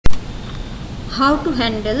how to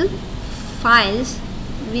handle files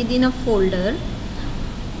within a folder.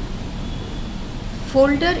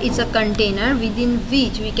 Folder is a container within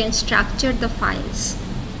which we can structure the files.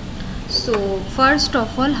 So first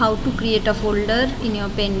of all, how to create a folder in your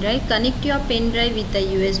pen drive. Connect your pen drive with the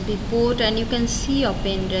USB port and you can see your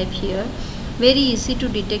pen drive here. Very easy to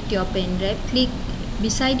detect your pen drive. Click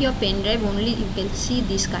beside your pen drive, only you can see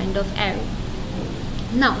this kind of arrow.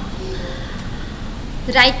 Now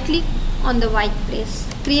right click on the white place,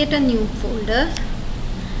 create a new folder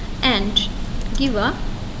and give a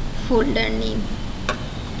folder name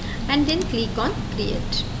and then click on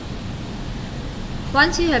create.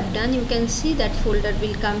 Once you have done, you can see that folder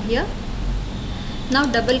will come here. Now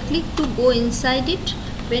double click to go inside it.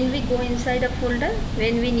 When we go inside a folder,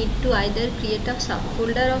 when we need to either create a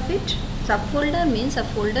subfolder of it, subfolder means a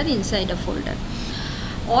folder inside a folder,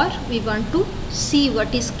 or we want to see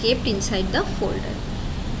what is kept inside the folder.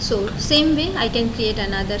 So same way I can create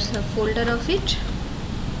another subfolder of it.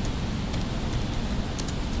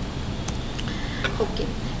 Okay.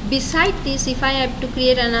 Beside this, if I have to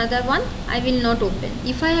create another one, I will not open.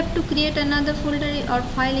 If I have to create another folder or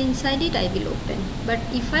file inside it, I will open. But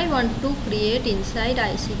if I want to create inside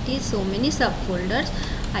ICT so many subfolders,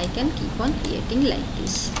 I can keep on creating like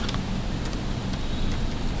this.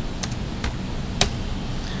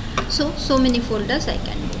 So many folders I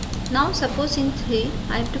can do. Now suppose in 3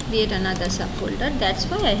 I have to create another subfolder. That's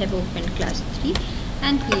why I have opened class 3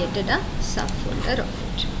 and created a subfolder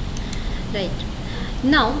of it. Right.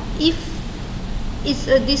 Now if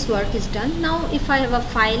this work is done, now if I have a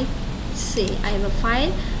file, say I have a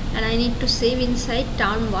file and I need to save inside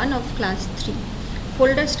term 1 of class 3.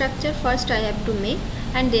 Folder structure first I have to make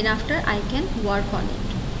and then after I can work on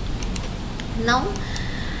it. Now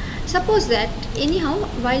suppose that anyhow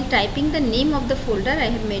while typing the name of the folder I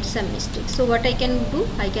have made some mistakes. So what I can do,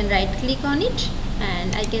 I can right click on it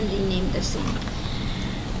and I can rename the same.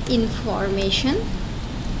 Information.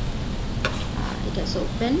 It has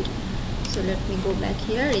opened. So let me go back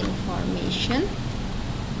here. Information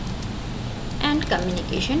and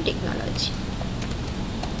communication technology.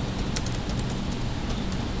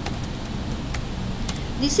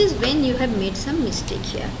 This is when you have made some mistake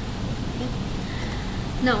here. Okay.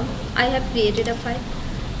 Now I have created a file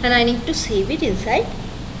and I need to save it inside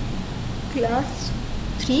class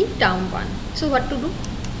 3 term 1. So what to do?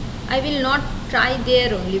 I will not try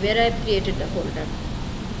there only where I have created the folder.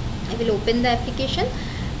 I will open the application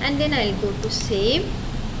and then I will go to save.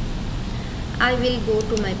 I will go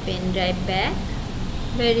to my pen drive back.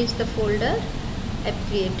 Where is the folder I have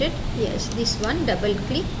created? Yes, this one. Double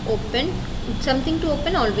click, open. Something to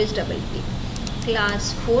open, always double click.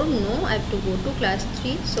 Class 4, no, I have to go to class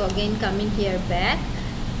 3. So again coming here back,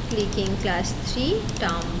 clicking class 3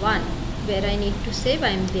 term 1. Where I need to save, I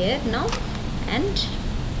am there now and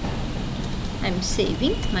I am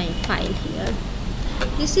saving my file here.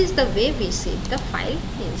 This is the way we save the file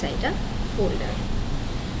inside a folder.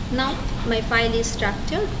 Now my file is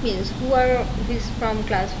structured, means who is from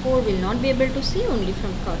class 4 will not be able to see, only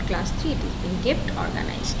from class 3 it is being kept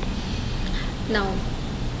organized. Now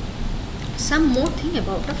some more thing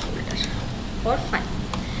about a folder or file.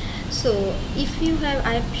 So if you have,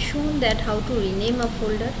 I have shown that how to rename a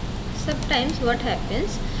folder. Sometimes what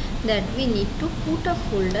happens that we need to put a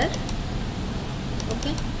folder,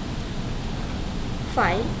 okay,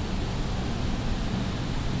 file.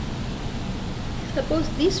 Suppose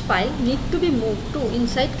this file need to be moved to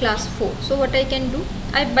inside class 4. So what I can do,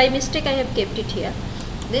 by mistake I have kept it here.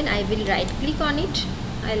 Then I will right click on it.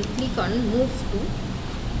 I will click on move to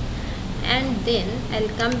and then I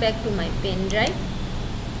will come back to my pen drive.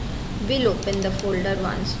 Will open the folder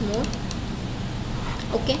once more.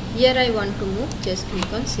 Okay, here I want to move, just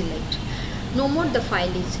click on select. No more the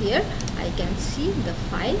file is here. I can see the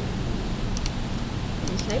file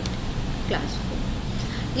inside class 4.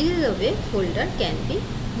 This is the way folder can be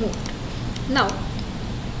moved. Now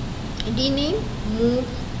rename, move,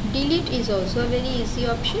 delete is also a very easy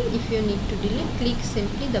option. If you need to delete, click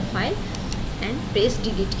simply the file and press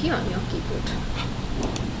delete key on your keyboard.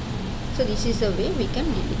 So this is the way we can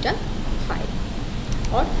delete a file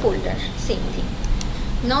or folder, same thing.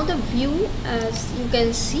 Now the view, as you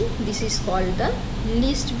can see, this is called the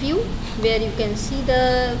list view, where you can see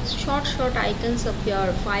the short icons of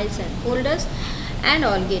your files and folders and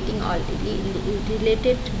all getting all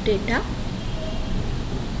related data.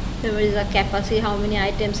 There is a capacity, how many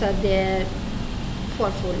items are there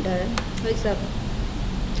for folder,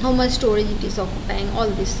 how much storage it is occupying, all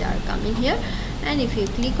these are coming here. And if you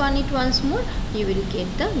click on it once more, you will get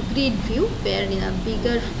the grid view, where in a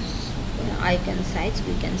bigger icon size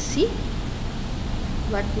we can see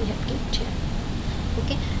what we have kept here.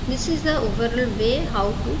 Okay, this is the overall way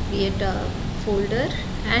how to create a folder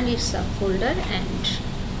and its subfolder and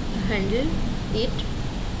handle it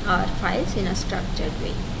our files in a structured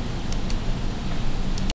way.